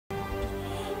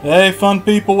Hey fun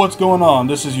people, what's going on?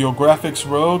 This is your Graphics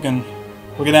Rogue, and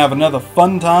we're gonna have another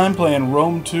fun time playing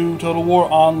Rome 2 Total War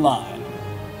Online.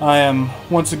 I am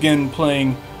once again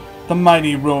playing the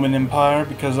mighty Roman Empire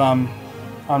because I'm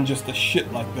just the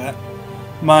shit like that.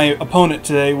 My opponent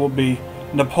today will be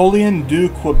Napoleon du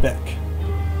Quebec.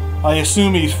 I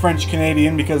assume he's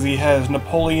French-Canadian because he has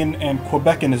Napoleon and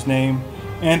Quebec in his name,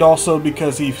 and also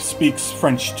because he speaks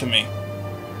French to me.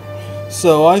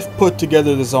 So I've put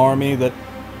together this army that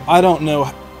I don't know,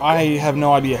 I have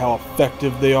no idea how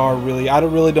effective they are really. I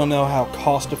don't know how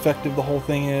cost effective the whole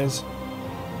thing is.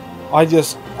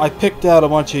 I picked out a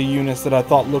bunch of units that I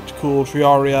thought looked cool.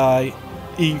 Triarii,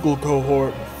 Eagle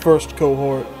Cohort, First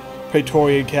Cohort,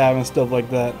 Praetorian Cav and stuff like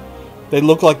that. They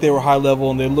looked like they were high level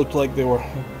and they looked like they were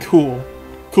cool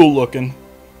looking.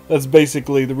 That's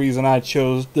basically the reason I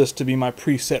chose this to be my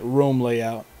preset Rome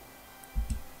layout.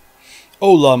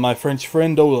 Hola, my French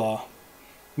friend, hola.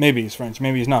 Maybe he's French,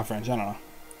 maybe he's not French, I don't know.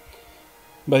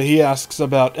 But he asks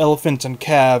about elephant and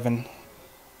cav, and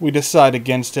we decide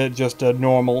against it. Just a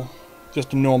normal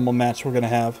match we're gonna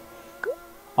have.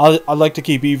 I like to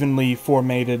keep evenly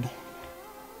formatted.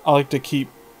 I like to keep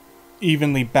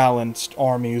evenly balanced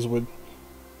armies with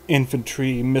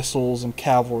infantry, missiles, and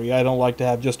cavalry. I don't like to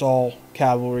have just all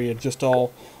cavalry and just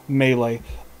all melee.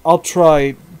 I'll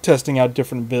try testing out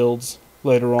different builds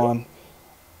later on.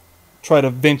 Try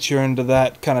to venture into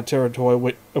that kind of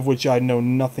territory of which I know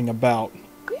nothing about.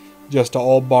 Just an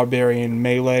all barbarian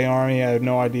melee army. I have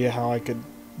no idea how I could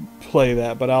play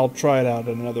that, but I'll try it out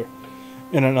in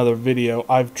another video.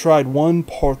 I've tried one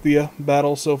Parthia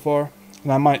battle so far,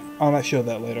 and I might show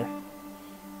that later,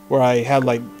 where I had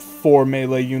like 4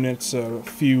 melee units, a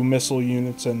few missile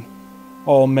units, and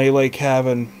all melee cav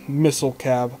and missile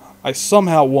cav. I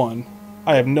somehow won.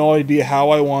 I have no idea how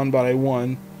I won, but I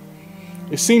won.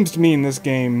 It seems to me in this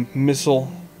game,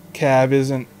 missile cav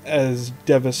isn't as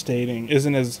devastating,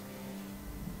 isn't as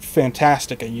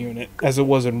fantastic a unit as it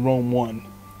was in Rome 1,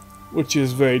 which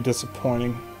is very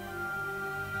disappointing.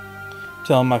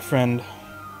 Tell my friend,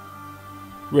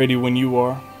 ready when you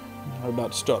are. We're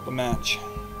about to start the match.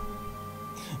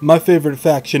 My favorite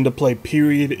faction to play,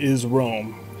 period, is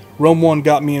Rome. Rome 1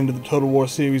 got me into the Total War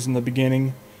series in the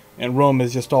beginning, and Rome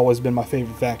has just always been my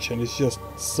favorite faction. It's just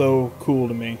so cool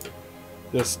to me.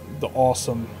 Just the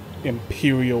awesome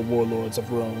imperial warlords of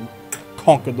Rome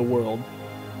conquered the world.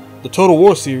 The Total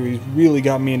War series really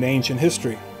got me into ancient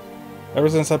history. Ever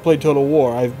since I played Total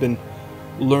War, I've been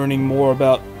learning more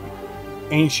about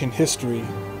ancient history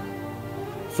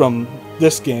from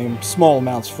this game, small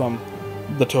amounts from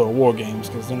the Total War games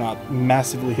because they're not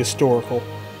massively historical.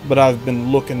 But I've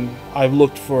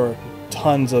looked for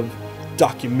tons of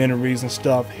documentaries and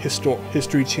stuff,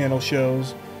 History Channel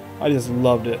shows. I just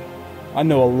loved it. I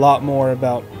know a lot more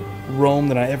about Rome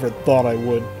than I ever thought I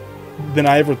would. Than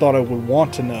I ever thought I would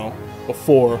want to know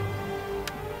before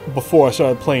I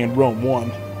started playing Rome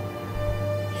 1.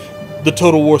 The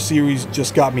Total War series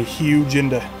just got me huge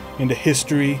into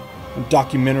history and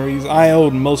documentaries. I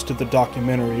own most of the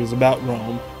documentaries about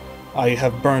Rome. I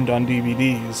have burned on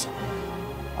DVDs.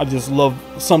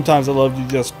 Sometimes I love to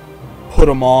just put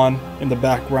them on in the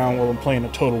background while I'm playing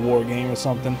a Total War game or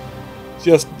something.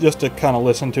 Just to kind of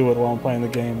listen to it while I'm playing the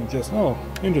game and just, oh,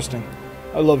 interesting.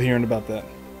 I love hearing about that.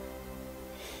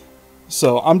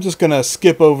 So I'm just gonna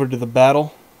skip over to the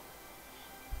battle.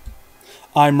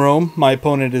 I'm Rome, my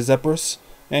opponent is Epirus,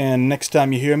 and next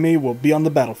time you hear me, we'll be on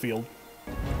the battlefield.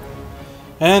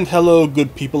 And hello,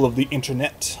 good people of the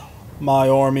internet. My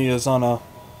army is on a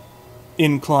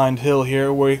inclined hill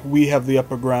here where we have the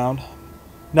upper ground.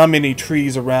 Not many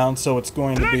trees around, so it's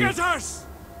going to be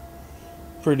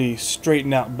pretty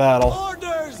straightened out battle.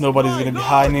 Nobody's going to be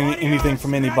hiding anything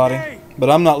from anybody. But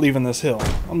I'm not leaving this hill.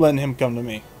 I'm letting him come to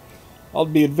me. I'll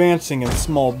be advancing in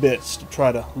small bits to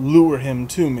try to lure him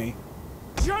to me.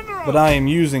 But I am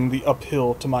using the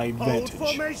uphill to my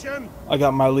advantage. I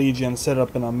got my legion set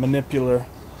up in a manipular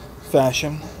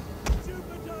fashion,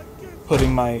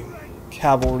 putting my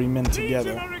cavalrymen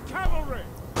together.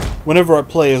 Whenever I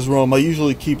play as Rome, I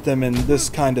usually keep them in this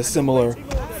kind of similar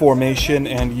formation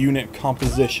and unit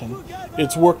composition.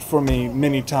 It's worked for me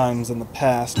many times in the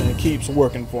past, and it keeps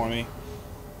working for me.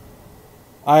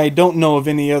 I don't know of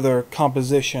any other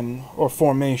composition or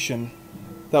formation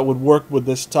that would work with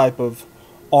this type of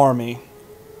army.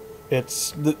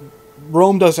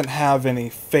 Rome doesn't have any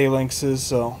phalanxes,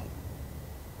 so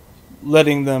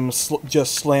letting them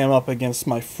just slam up against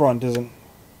my front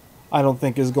I don't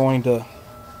think is going to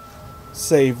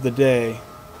save the day.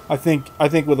 I think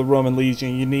with a Roman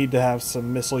legion you need to have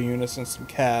some missile units and some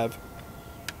cav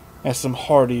and some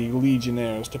hardy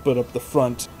legionnaires to put up the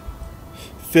front.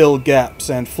 fill gaps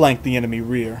and flank the enemy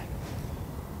rear.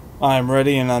 I am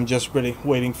ready, and I'm just ready,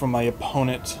 waiting for my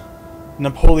opponent,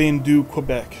 Napoleon du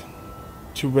Quebec,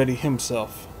 to ready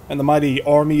himself and the mighty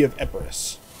army of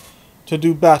Epirus to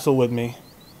do battle with me.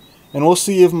 And we'll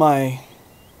see if my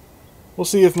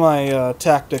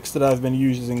tactics that I've been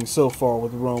using so far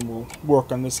with Rome will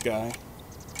work on this guy.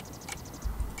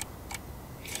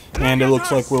 And it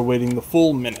looks like we're waiting the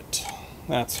full minute.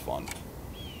 That's fun.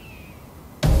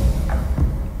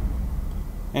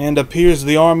 And appears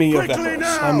the army of Epirus.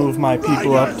 I move my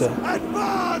people up to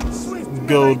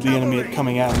goad the enemy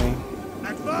coming at me.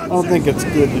 I don't think it's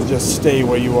good to just stay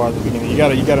where you are at the beginning. You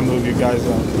gotta move your guys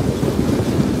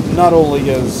up. Not only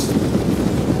as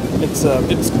it's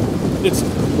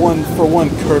one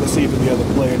courtesy to the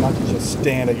other player not to just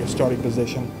stand at your starting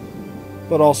position,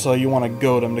 but also you want to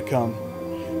goad him to come.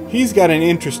 He's got an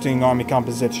interesting army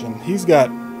composition. He's got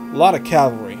a lot of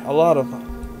cavalry, a lot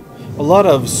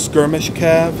of skirmish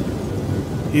cav.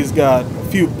 He's got a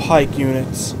few pike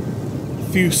units, a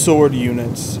few sword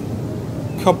units,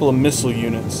 a couple of missile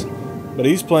units. But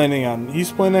he's planning on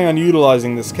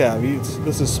utilizing this cav.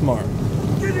 This is smart.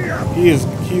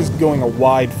 He's going a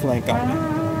wide flank on me.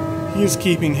 He is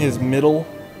keeping his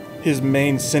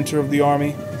main center of the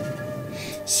army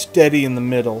steady in the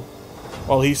middle,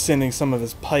 while he's sending some of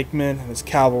his pikemen and his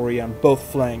cavalry on both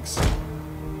flanks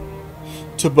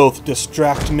to both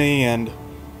distract me and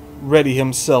ready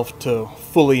himself to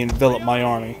fully envelop my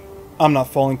army. I'm not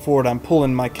falling forward, I'm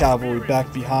pulling my cavalry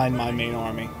back behind my main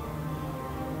army.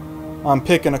 I'm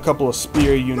picking a couple of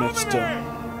spear units to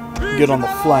get on the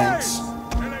flanks.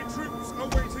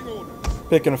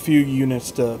 Picking a few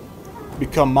units to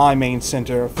become my main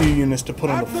center, a few units to put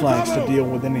on the flanks to deal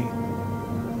with any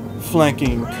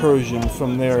flanking incursion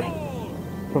from their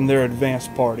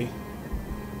advanced party.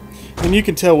 And you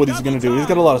can tell what he's going to do. He's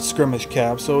got a lot of skirmish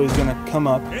cav, so he's going to come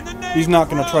up. He's not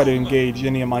going to try to engage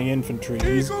any of my infantry.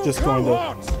 He's just going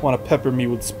to want to pepper me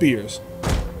with spears.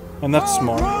 And that's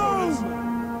smart.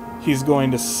 He's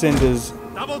going to send his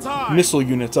missile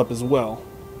units up as well.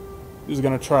 He's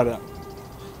going to try to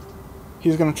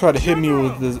hit me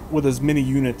with as many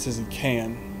units as he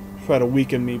can. Try to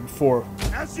weaken me before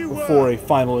a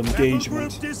final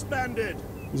engagement.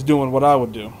 He's doing what I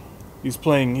would do. He's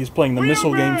playing the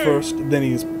missile game first, then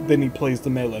he plays the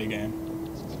melee game.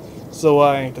 So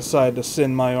I decided to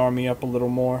send my army up a little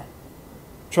more,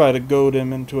 try to goad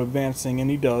him into advancing, and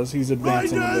he does. He's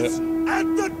advancing a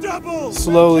bit,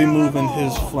 slowly moving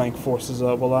his flank forces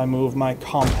up while I move my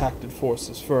compacted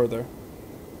forces further,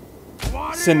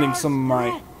 sending some of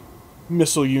my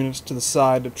missile units to the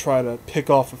side to try to pick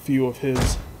off a few of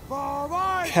his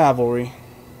cavalry.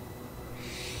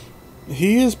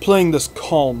 He is playing this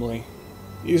calmly.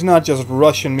 He's not just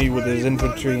rushing me with his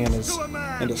infantry and his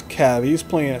cav. He's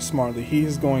playing it smartly. He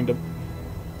is going to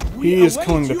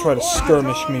try to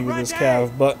skirmish me with his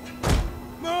cav, but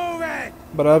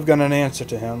I've got an answer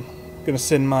to him. I'm gonna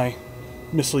send my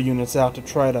missile units out to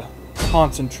try to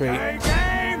concentrate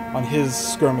on his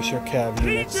skirmisher cav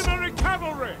units.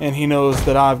 And he knows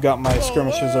that I've got my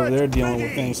skirmishers over there dealing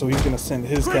with things, so he's gonna send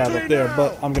his cav up there,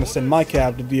 but I'm gonna send my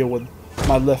cav to deal with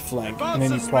my left flank and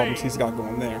any problems he's got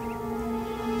going there.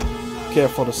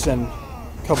 Careful to send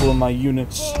a couple of my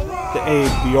units to aid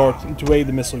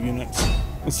the missile units,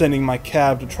 and sending my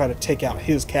cav to try to take out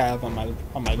his cav on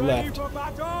my left.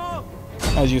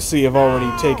 As you see, I've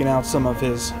already taken out some of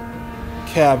his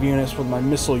cav units with my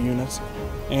missile units,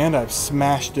 and I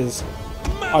smashed his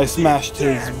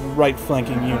right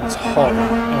flanking units hard,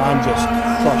 and I'm just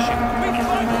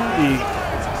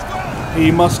crushing. He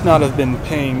must not have been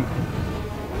paying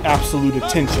absolute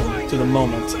attention to the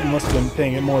moment. He must have been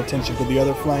paying more attention to the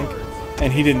other flank,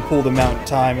 and he didn't pull them out in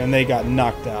time, and they got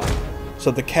knocked out. So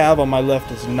the cav on my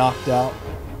left is knocked out,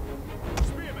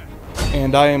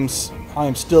 and I am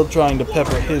still trying to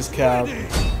pepper his cav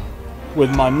with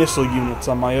my missile units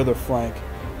on my other flank.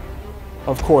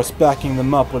 Of course, backing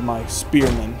them up with my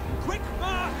spearmen.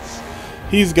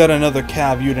 He's got another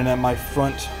cav unit at my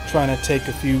front, trying to take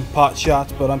a few pot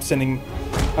shots, but I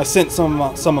sent some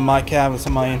of my cav and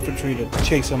some of my infantry to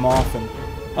chase him off, and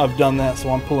I've done that, so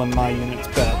I'm pulling my units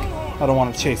back. I don't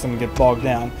want to chase him and get bogged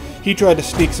down. He tried to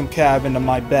sneak some cav into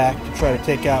my back to try to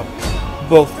take out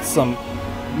both some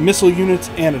missile units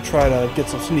and to try to get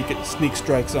some sneak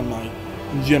strikes on my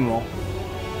general.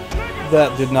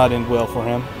 That did not end well for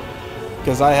him,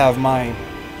 because I have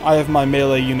my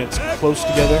melee units close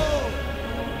together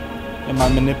in my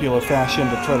manipular fashion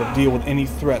to try to deal with any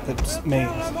threat that may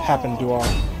happen to our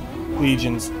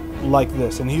legions like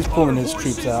this. And he's pulling his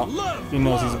troops out. He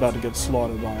knows he's about to get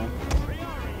slaughtered by him.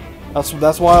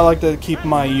 That's why I like to keep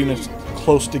my units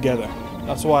close together.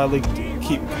 That's why I like to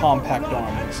keep compact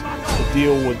armies, to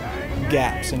deal with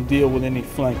gaps and deal with any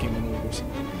flanking maneuvers.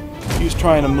 He's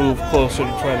trying to move closer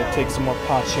to try to take some more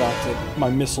pot shots at my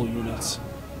missile units.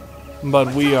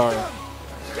 But we are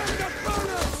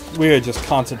just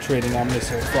concentrating on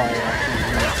missile fire on these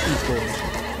units equally,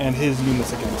 and his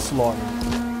units are getting slaughtered.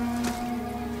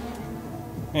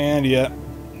 And yeah,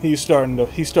 he's starting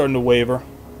to waver.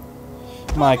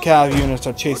 My cav units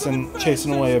are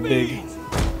chasing away a big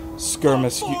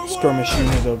skirmish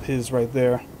unit of his right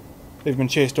there. They've been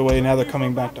chased away. Now they're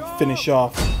coming back to finish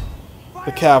off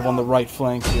the cav on the right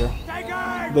flank here.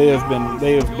 They have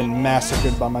been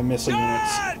massacred by my missile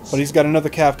units. But he's got another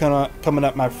cav coming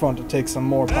up my front to take some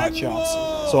more pot shots.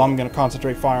 So I'm going to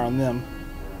concentrate fire on them.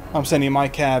 I'm sending my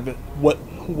cav what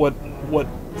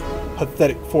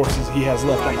pathetic forces he has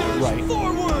left on my right.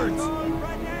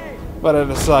 But I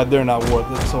decide they're not worth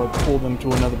it, so I pull them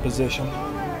to another position.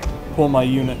 Pull my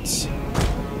units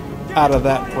out of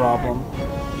that problem.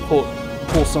 Pull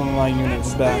some of my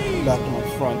units back to my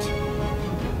front.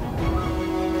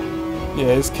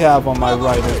 Yeah, his cav on my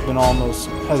right has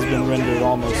been rendered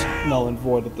almost null and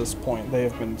void at this point. They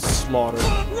have been slaughtered.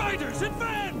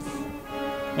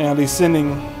 And he's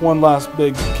sending one last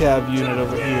big cav unit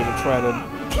over here to try to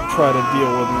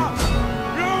deal with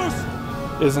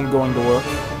me. Isn't going to work.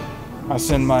 I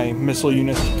send my missile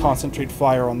units to concentrate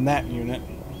fire on that unit.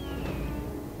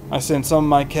 I send some of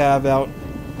my cav out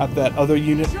at that other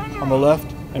unit on the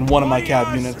left, and one of my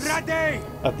cav units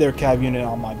at their cav unit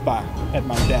on my back, at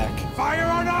my deck. Fire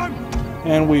on them!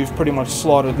 And we've pretty much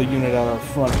slaughtered the unit out our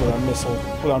front with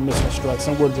our missile strikes,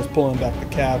 and we're just pulling back the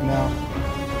cav now.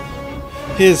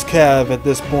 His cav at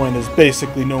this point is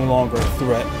basically no longer a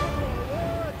threat.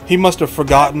 He must have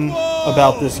forgotten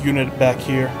about this unit back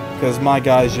here, because my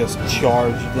guys just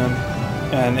charged them,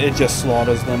 and it just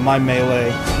slaughters them. My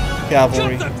melee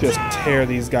cavalry just tear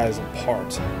these guys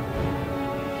apart.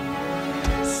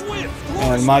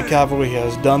 And my cavalry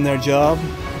has done their job.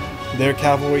 Their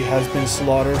cavalry has been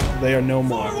slaughtered. They are no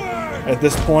more. At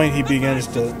this point, he begins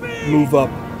to move up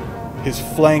his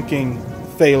flanking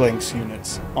phalanx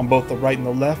units on both the right and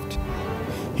the left.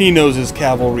 He knows his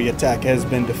cavalry attack has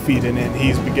been defeated, and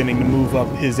he's beginning to move up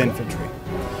his infantry.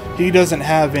 He doesn't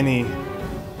have any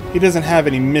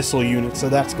missile units, so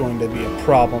that's going to be a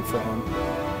problem for him.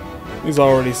 He's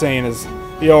already saying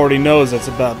he already knows it's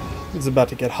about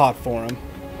to get hot for him.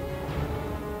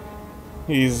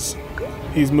 He's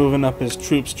moving up his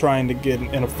troops trying to get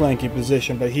in a flanking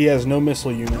position, but he has no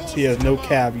missile units. He has no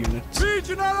cav units.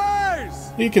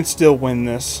 He can still win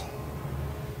this,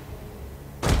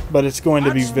 but it's going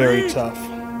to be very tough.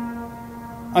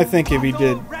 I think if he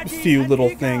did a few little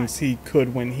things, he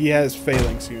could win. He has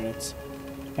phalanx units,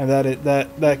 and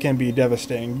that can be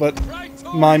devastating. But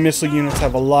my missile units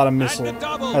have a lot of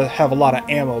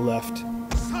ammo left,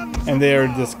 and they are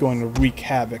just going to wreak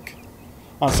havoc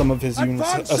on some of his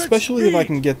units, especially if I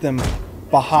can get them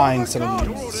behind some of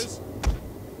the units.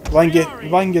 If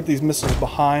I can get these missiles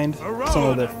behind some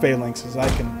of their phalanxes, I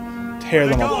can tear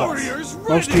them apart.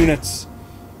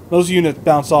 Those units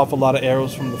bounce off a lot of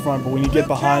arrows from the front, but when you get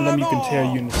behind them, you can tear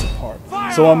units apart.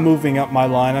 So I'm moving up my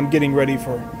line. I'm getting ready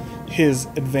for his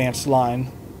advanced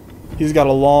line. He's got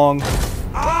a long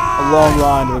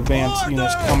line of advanced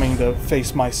units coming to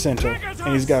face my center, and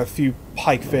he's got a few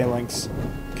pike phalanx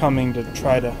coming to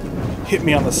try to hit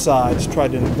me on the sides, try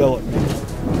to envelop me.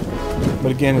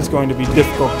 But again, it's going to be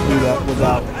difficult to do that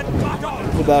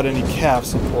without any cav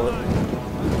support.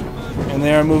 And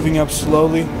they are moving up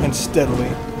slowly and steadily,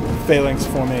 phalanx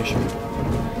formation.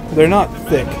 They're not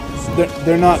thick.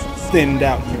 They're not thinned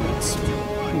out units.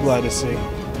 I'm glad to see.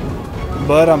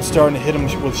 But I'm starting to hit him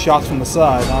with shots from the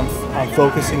side. I'm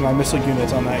focusing my missile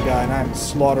units on that guy, and I am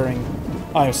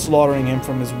slaughtering him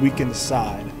from his weakened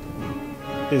side.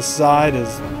 His side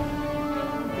is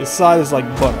like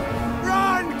butter.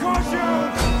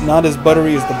 Not as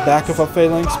buttery as the back of a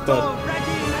phalanx, but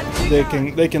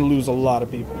they can lose a lot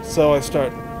of people. So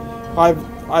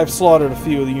I've slaughtered a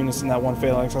few of the units in that one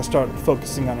phalanx. I start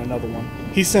focusing on another one.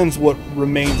 He sends what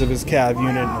remains of his cav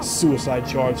unit in a suicide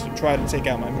charge to try to take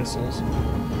out my missiles,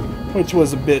 which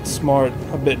was a bit smart,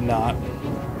 a bit not.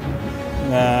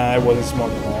 Nah, it wasn't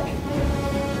smart at all.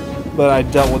 But I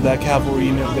dealt with that cavalry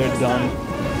unit. They're done.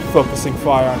 Focusing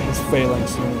fire on his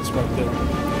phalanx units right there.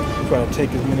 Try to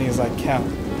take as many as I can.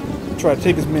 Try to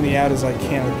take as many out as I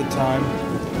can at the time.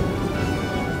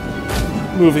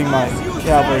 Moving my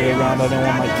cavalry around. I don't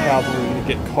want my cavalry to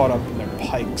get caught up in their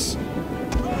pikes.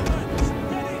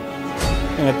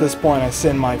 And at this point, I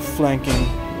send my flanking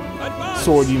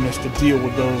sword units to deal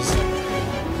with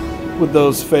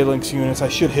those phalanx units. I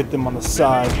should hit them on the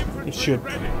side. It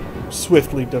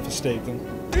swiftly devastate them.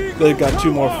 They've got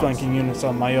 2 more flanking units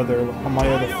on my other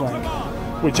flank,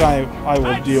 which I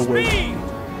will deal with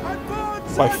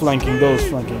by flanking those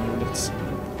flanking units.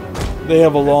 They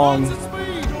have a long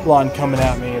line coming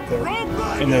at me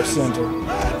in their center,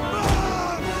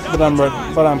 but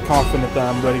I'm confident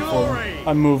that I'm ready for them.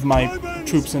 I move my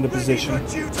troops into position.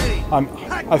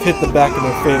 I've hit the back of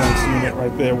their phalanx unit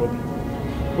right there with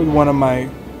one of my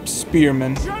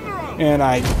spearmen, and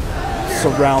I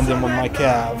surround them with my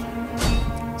cav.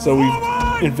 So we've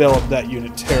enveloped that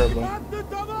unit terribly.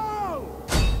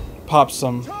 Pop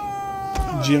some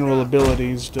general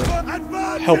abilities to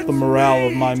help the morale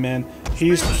of my men.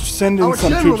 He's sending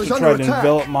some troops to try to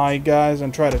envelop my guys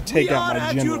and try to take out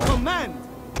my general.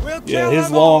 Yeah, his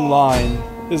long line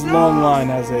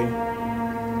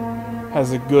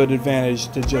has a good advantage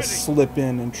to just slip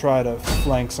in and try to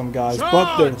flank some guys,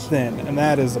 but they're thin, and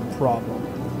that is a problem.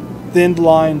 Thinned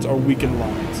lines are weakened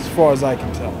lines, as far as I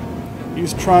can tell.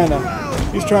 He's trying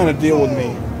to deal with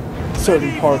me,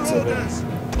 certain parts of it.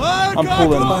 I'm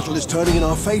pulling. The battle is turning in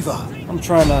our favor. I'm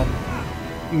trying to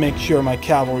make sure my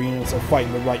cavalry units are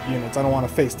fighting the right units. I don't want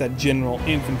to face that general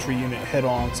infantry unit head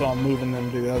on, so I'm moving them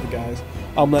to the other guys.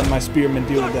 I'm letting my spearmen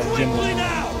deal with that general unit.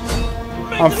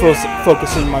 I'm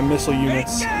focusing my missile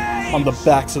units on the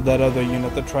backs of that other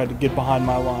unit that tried to get behind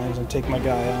my lines and take my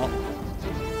guy out.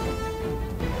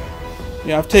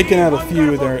 Yeah, I've taken out a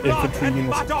few of their infantry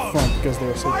units at the front because they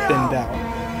were so thinned out.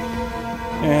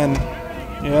 And,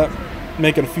 yeah,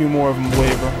 making a few more of them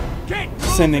waver.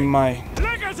 Sending my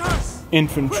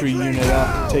infantry unit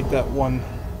out to take that one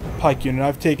pike unit.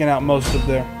 I've taken out most of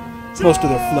their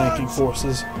flanking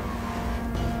forces.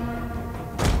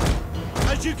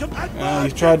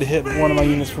 He tried to hit one of my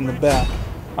units from the back.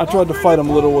 I tried to fight him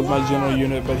a little with my general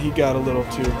unit, but he got a little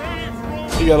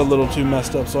too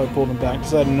messed up, so I pulled him back.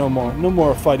 Decided no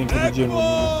more fighting for the general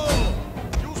unit.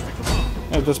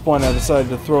 At this point, I decided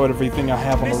to throw everything I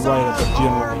have on the right at the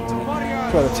general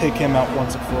unit. Try to take him out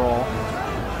once and for all.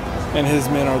 And his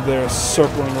men are there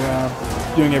circling around,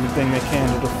 doing everything they can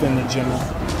to defend the general.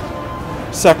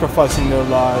 Sacrificing their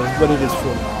lives, but it is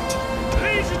for naught.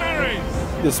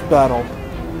 This battle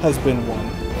has been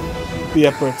won. The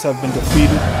Epirus have been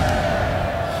defeated.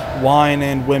 Wine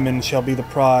and women shall be the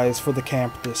prize for the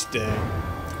camp this day.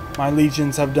 My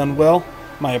legions have done well.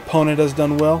 My opponent has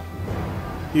done well.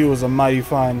 He was a mighty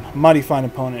fine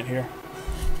opponent here.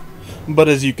 But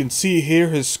as you can see here,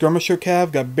 his skirmisher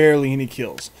cav got barely any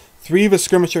kills. 3 of his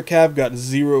skirmisher cav got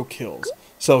 0 kills.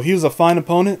 So he was a fine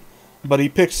opponent, but he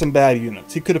picked some bad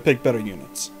units. He could have picked better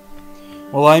units.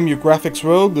 Well, I'm your graphics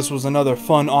rogue. This was another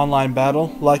fun online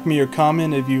battle. Like me or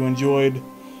comment if you enjoyed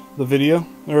the video,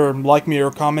 or like me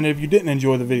or comment if you didn't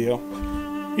enjoy the video.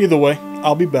 Either way,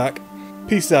 I'll be back.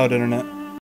 Peace out, Internet.